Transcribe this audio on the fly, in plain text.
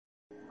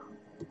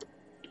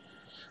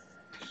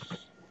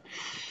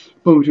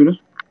Boom, tuna.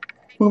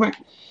 Welcome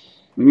back.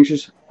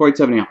 Magnesius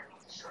 487 now.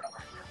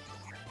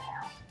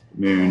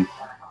 Moon.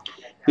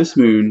 This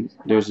moon,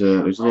 there's a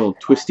little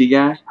twisty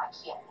guy.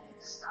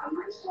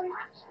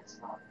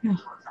 Yeah.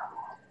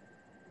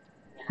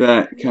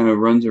 That kind of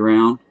runs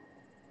around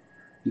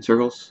in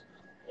circles.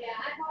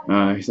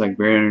 He's like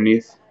buried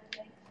underneath,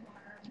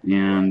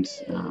 and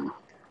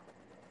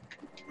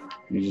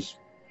you just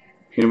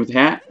hit him with the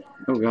hat.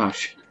 Oh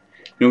gosh!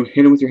 You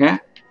hit him with your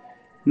hat,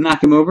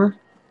 knock him over,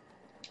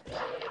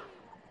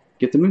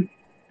 get the moon.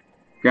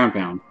 Ground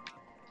pound,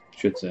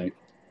 should say.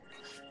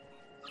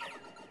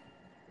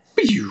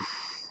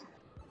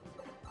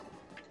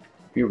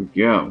 Here we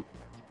go.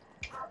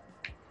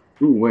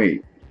 Ooh,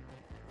 wait.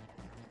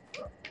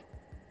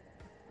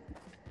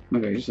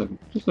 Okay, just looking.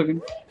 Just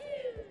looking.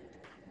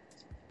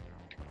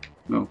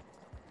 Oh.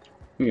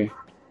 Okay.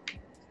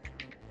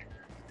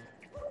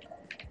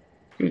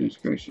 Goodness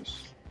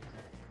gracious.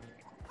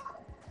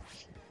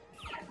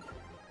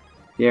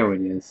 Yeah,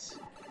 it is.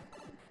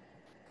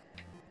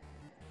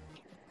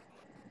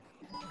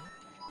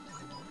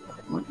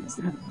 What is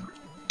that?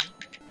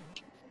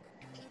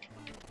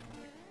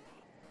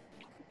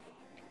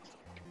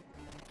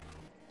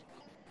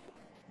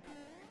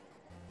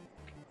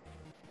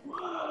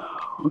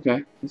 Whoa.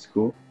 Okay, that's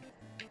cool.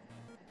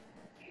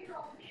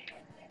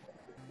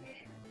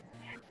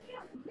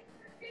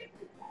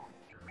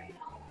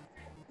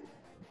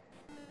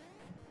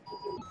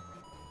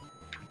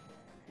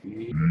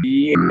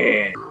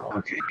 Yeah.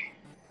 Okay.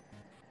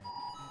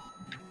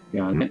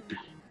 Got it.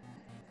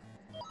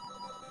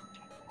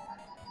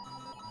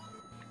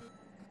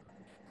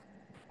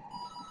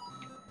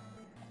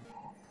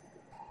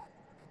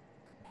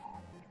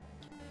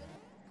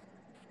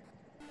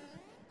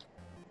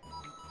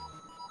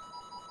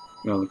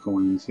 Got all the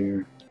coins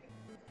here.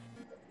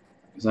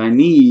 Because I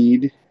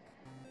need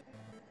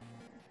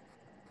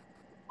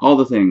all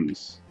the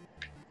things.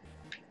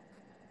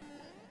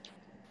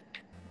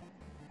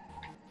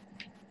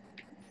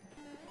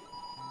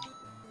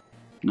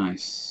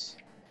 Nice.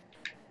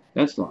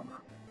 That's lava.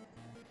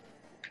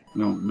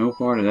 No, no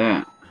part of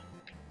that.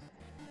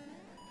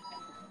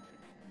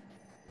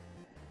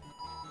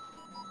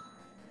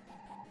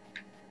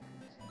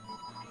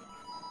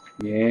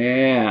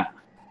 Yeah.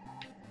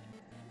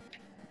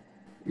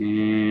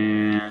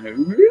 And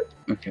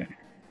okay.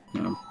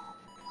 No.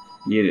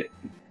 Get it.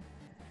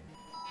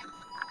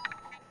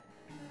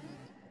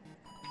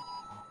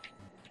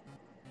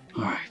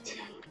 Alright.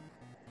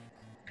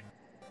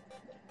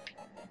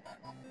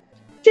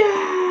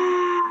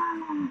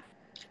 Yeah.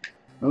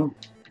 Oh.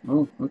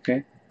 Oh,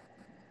 okay.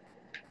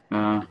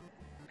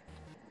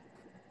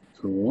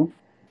 Cool.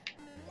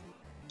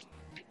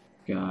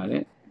 Got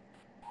it.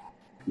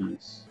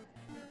 Nice.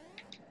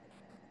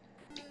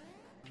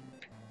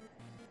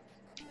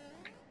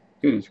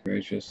 Goodness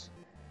gracious.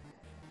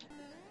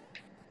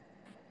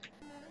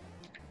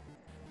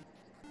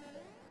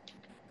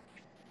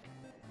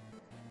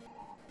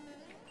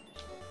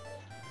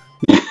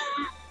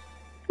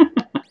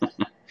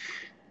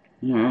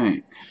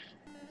 Alright.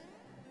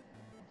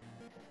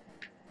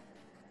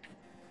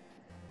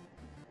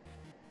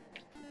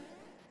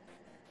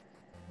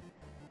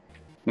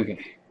 Okay.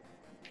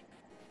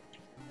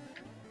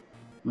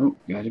 Oh,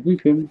 gotta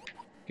boop him.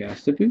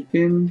 Gotta boop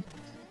him.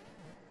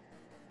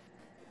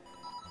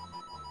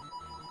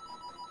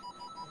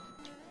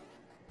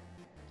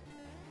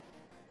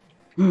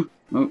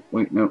 Oh,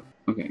 wait, no.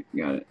 Okay,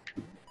 got it.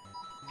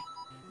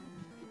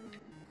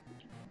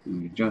 Let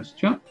me just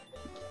jump.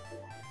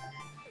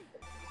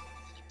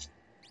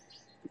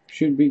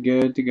 Should be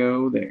good to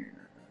go there.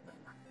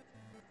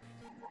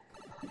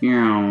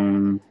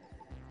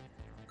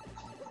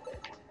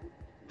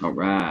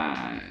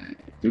 Alright.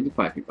 Through the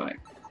pipey pipe.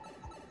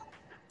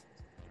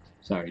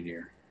 Sorry,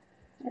 dear.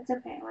 It's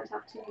okay. I want to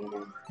talk to you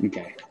later.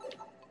 Okay.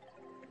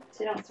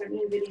 So don't start a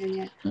new video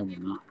yet. I will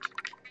not.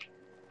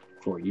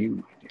 For you,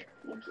 my dear.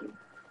 Thank you.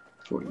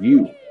 For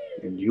you.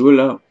 And you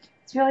alone.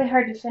 It's really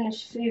hard to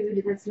finish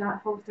food that's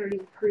not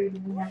Whole30 approved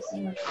when you have so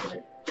much of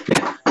it.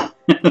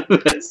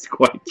 That's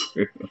quite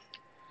true.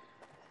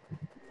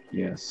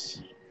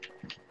 Yes.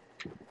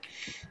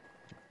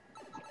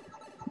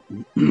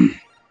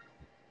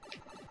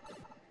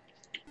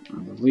 I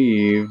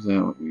believe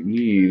that what we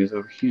need is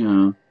over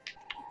here.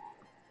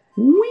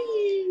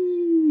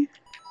 Whee!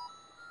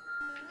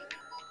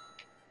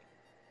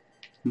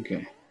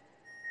 Okay.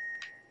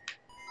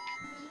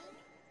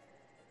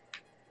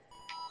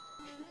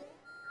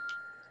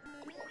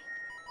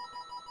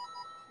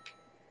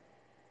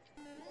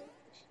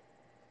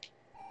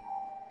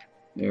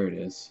 There it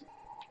is.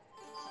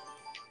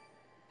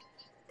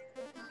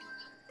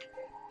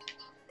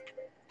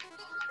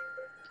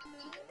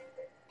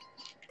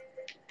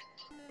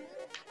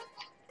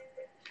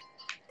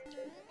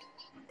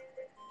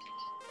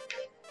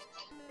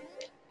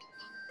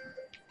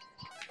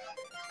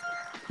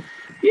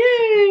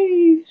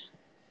 Yay!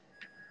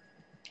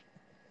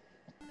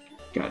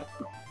 Got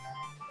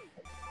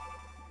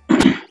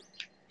it.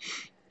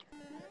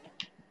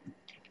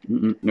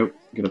 Nope.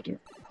 Get up there.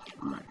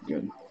 Alright,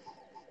 good.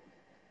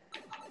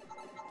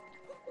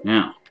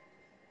 Now,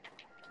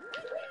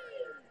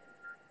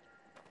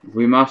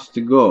 we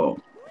must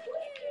go.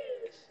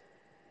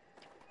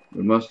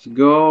 We must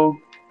go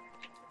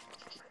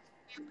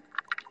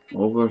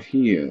over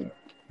here.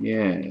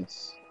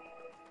 Yes.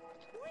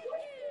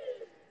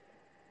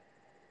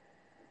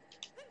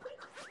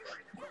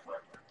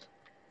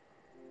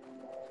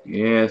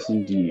 Yes,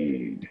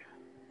 indeed.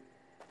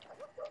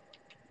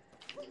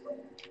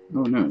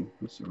 Oh no,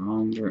 that's the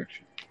wrong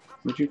direction.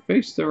 Would you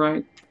face the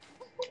right?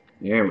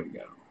 There we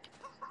go.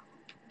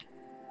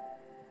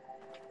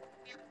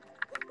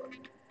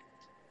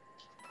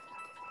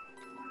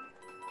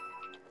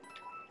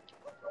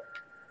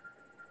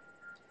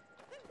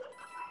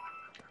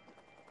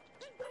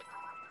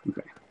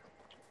 Okay.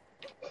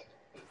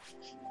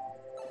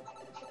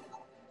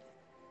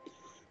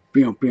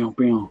 Pew, pew,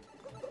 pew.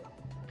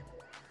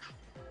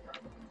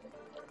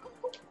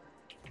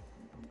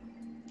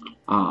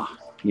 Ah,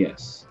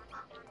 yes.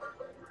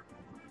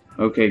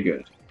 Okay,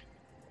 good.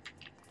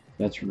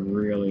 That's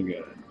really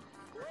good.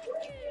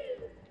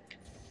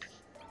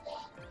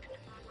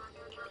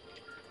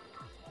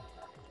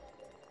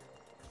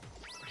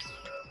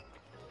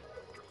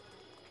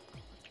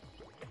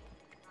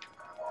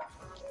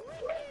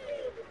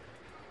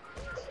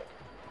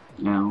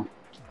 Now.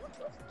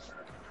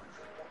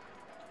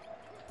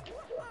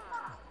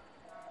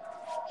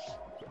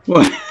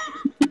 What?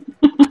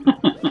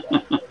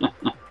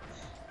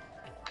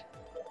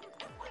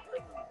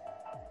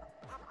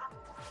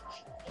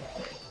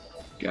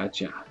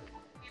 Gotcha.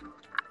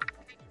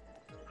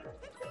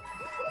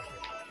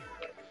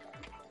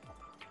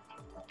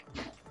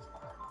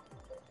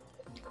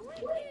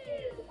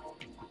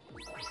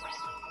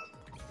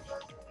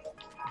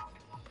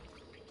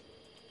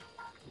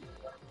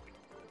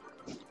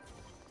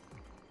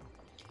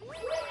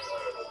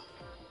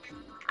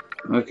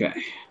 Okay.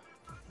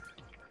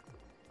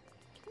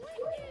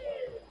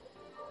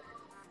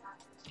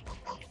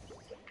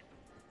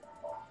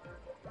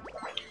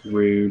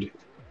 Rude.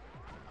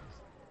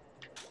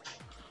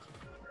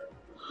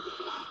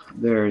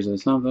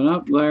 There's something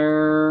up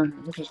there. Is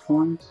that just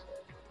coins?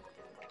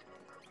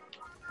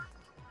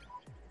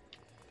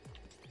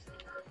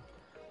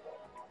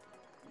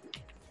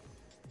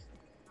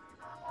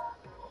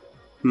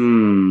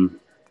 Hmm.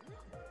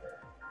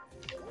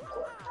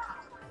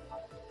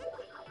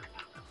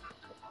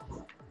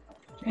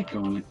 Get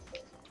on it.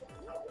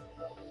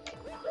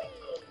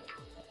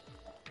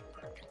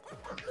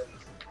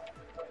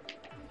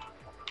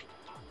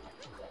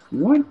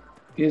 What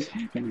is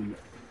happening?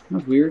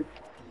 That's weird.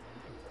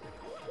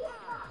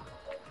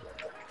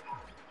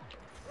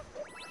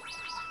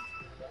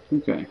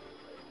 Okay.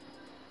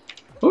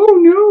 Oh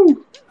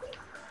no!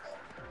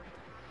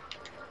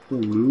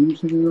 The moon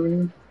sitting over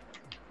here?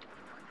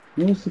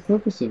 What is the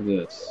purpose of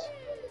this?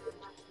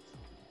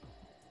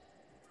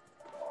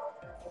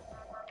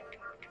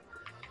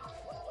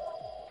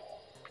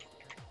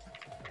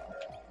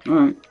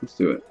 Alright, let's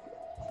do it.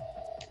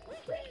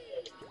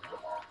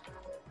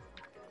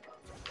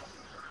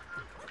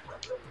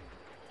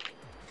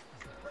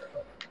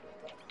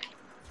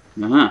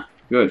 Uh-huh,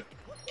 good.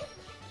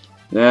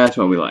 That's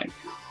what we like.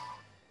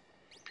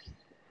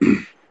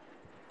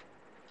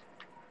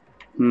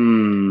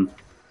 Hmm.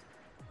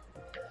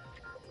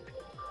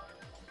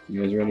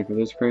 You guys ready for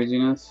this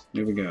craziness?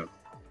 Here we go.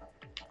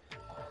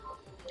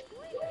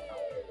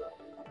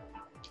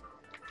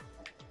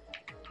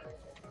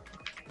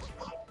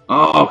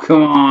 Oh,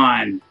 come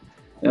on!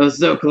 That was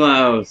so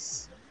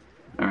close!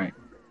 Alright.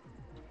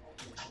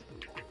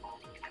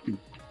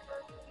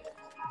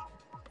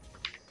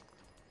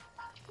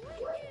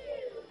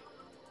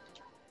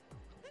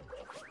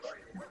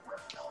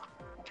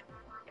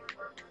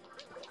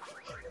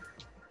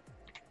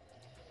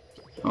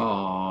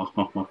 Oh,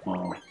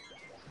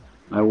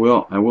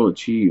 I will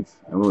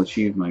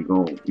achieve my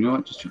goal. You know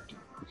what? Just jump down.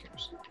 Who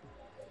cares?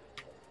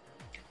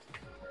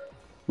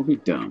 Don't be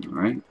dumb,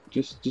 alright?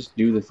 Just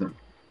do the thing.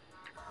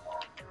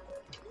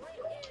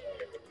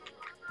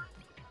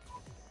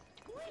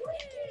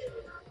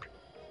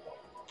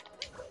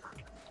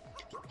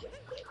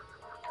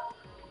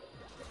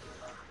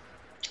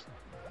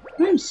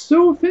 I am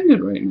so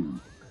offended right now.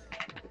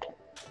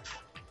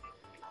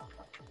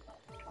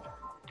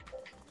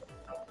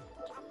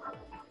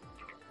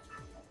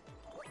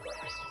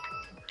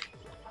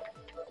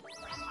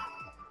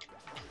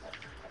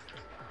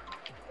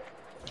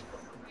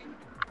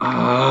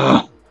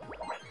 Ah!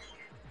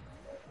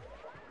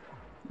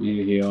 Need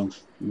to heal.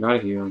 Gotta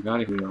heal.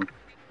 Gotta heal.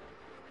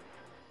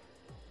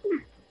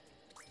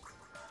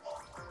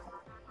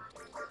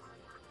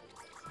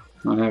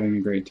 Not having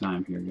a great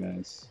time here,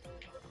 guys.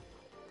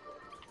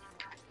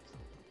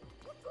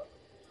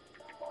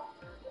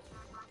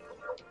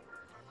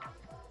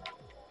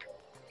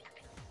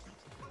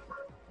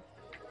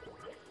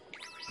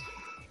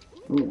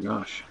 Oh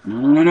gosh. No,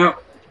 no, no, no!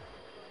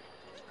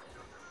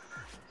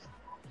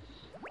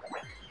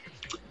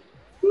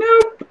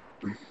 Nope!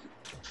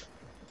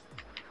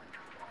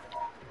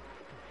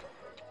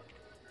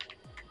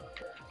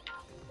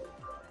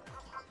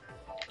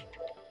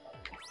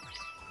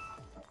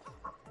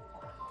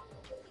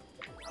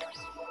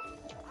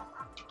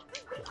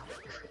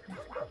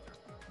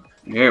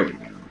 There we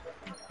go.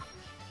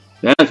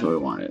 That's what we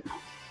wanted.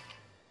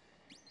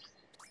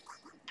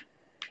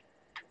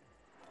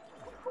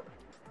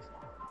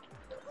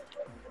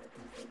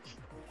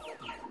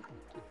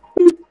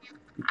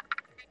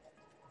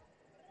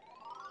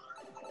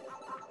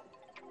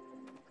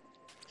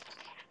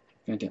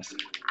 Fantastic.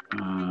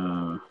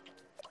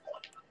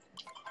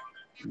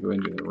 Go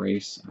into the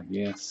race, I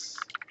guess.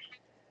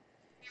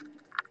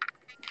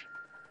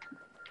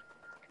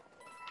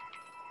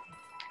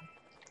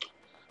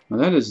 Now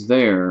that is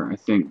there, I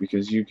think,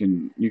 because you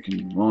can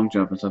long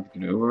jump and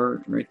something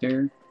over right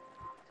there.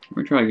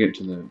 We're gonna try to get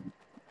to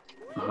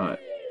the hut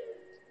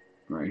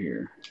right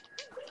here.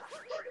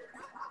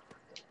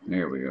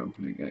 There we go.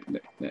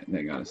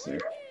 That got us there.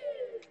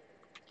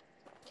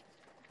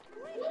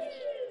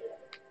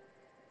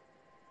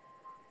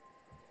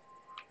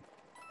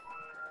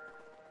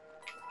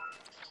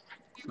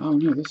 Oh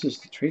no, this is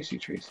the Tracy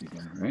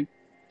guy, right?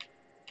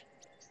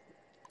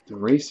 The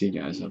racy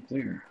guy's up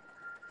there.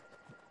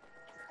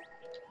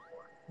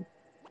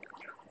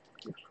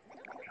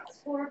 It's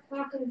 4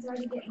 o'clock and it's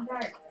already getting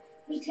dark.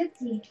 Hey,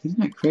 Tootsie. Isn't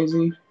that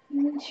crazy?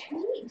 You want a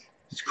treat?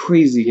 It's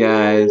crazy,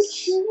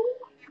 guys.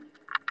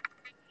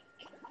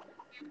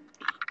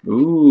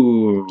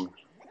 Ooh.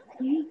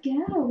 There you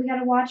go. We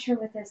gotta watch her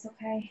with this,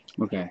 okay?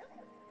 Okay.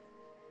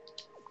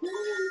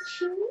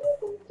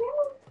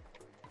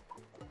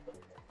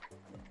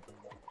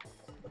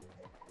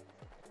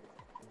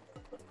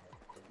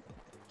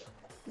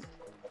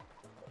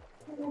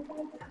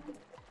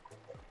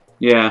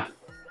 Yeah.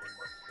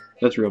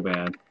 That's real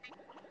bad.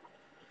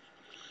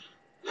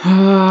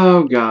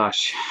 Oh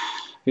gosh.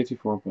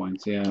 54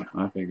 points. Yeah,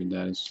 I figured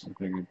as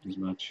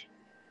much.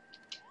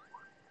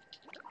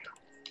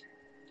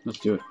 Let's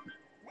do it.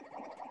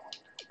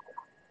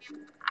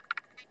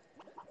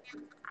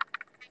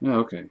 Oh,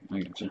 okay. I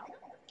gotcha.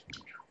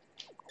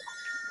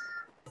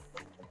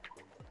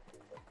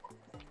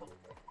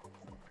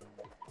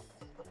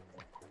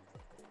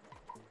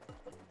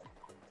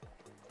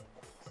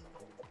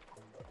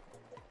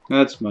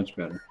 That's much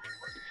better.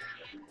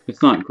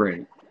 It's not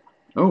great.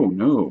 Oh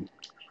no.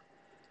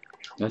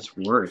 That's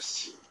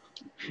worse.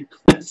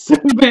 That's so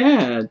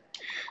bad.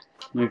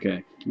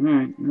 Okay.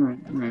 Alright.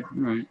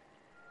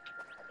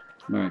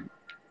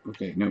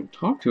 Okay, no,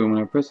 talk to him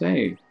when I press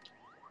A.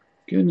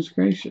 Goodness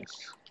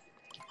gracious.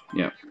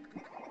 Yep.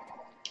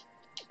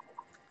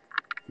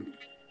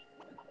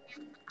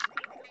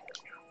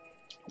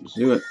 Let's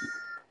do it.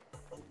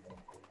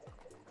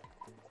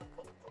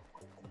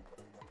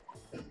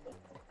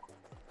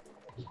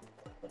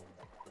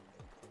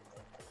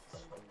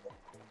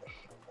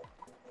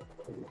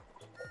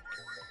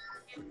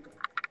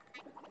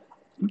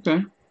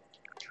 Okay.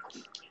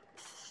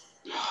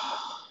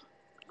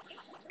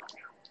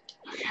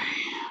 Okay.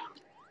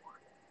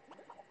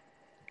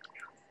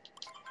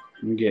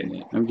 I'm getting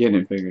it. I'm getting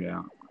it figured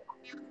out.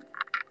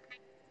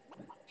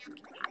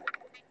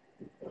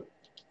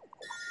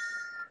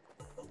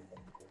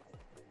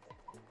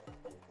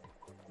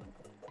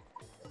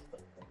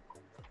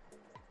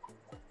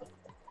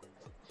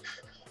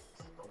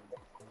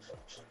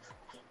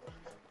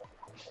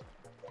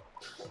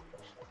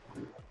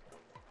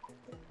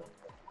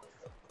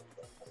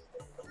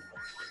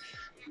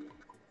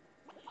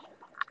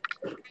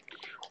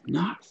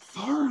 Not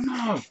far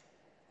enough.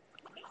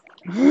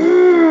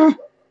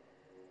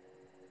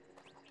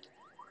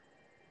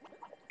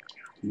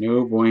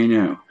 No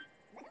bueno.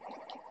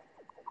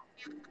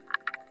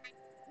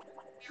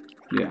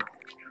 Yeah,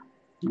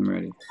 I'm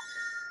ready.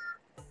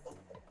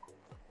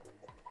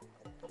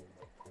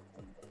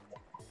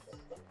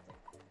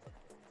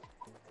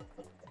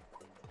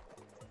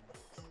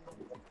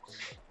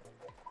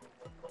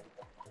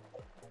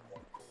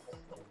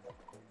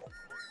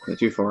 Is that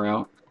too far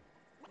out?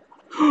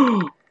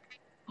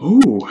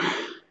 Ooh.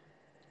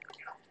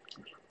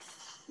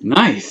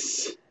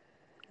 Nice.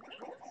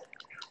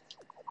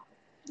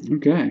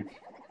 Okay.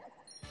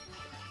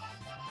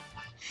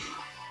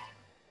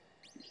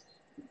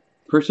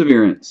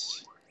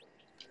 Perseverance.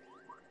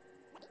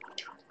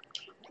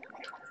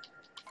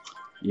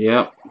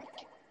 Yep.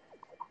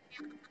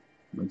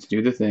 Let's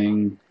do the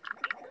thing.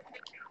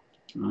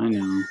 I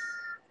know.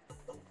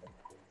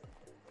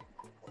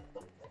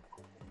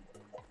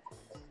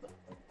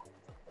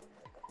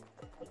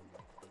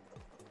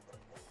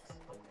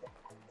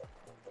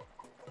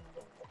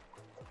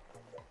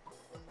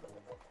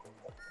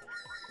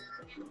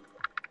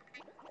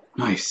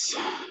 Nice.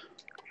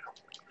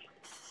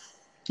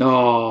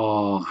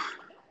 Oh.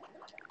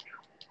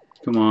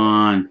 Come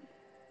on.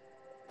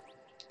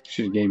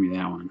 Should have gave me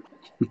that one.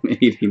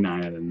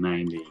 89 out of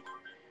 90.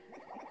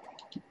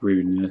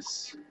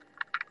 Rudeness.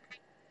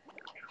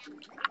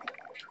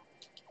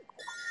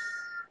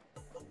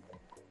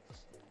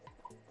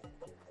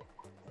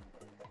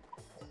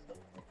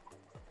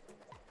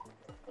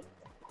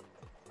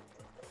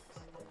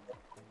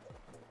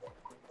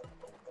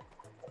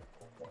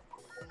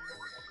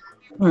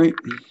 Alright.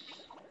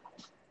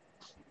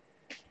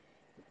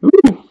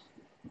 Ooh.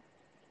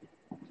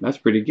 That's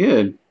pretty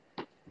good.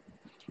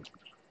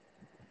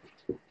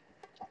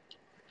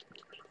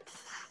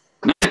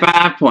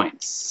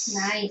 points.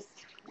 Nice.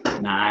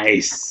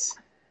 Nice.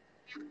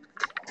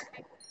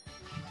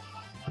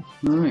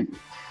 All right.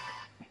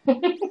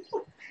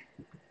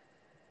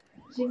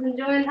 She's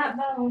enjoying that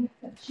bone.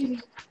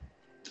 She's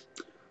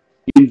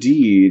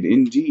Indeed,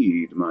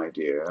 indeed, my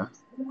dear.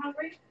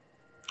 hungry.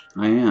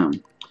 I am.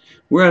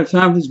 We're out of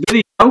time for this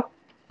video.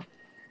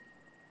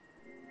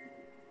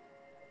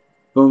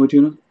 Bone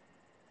Tuna.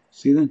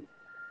 See you then.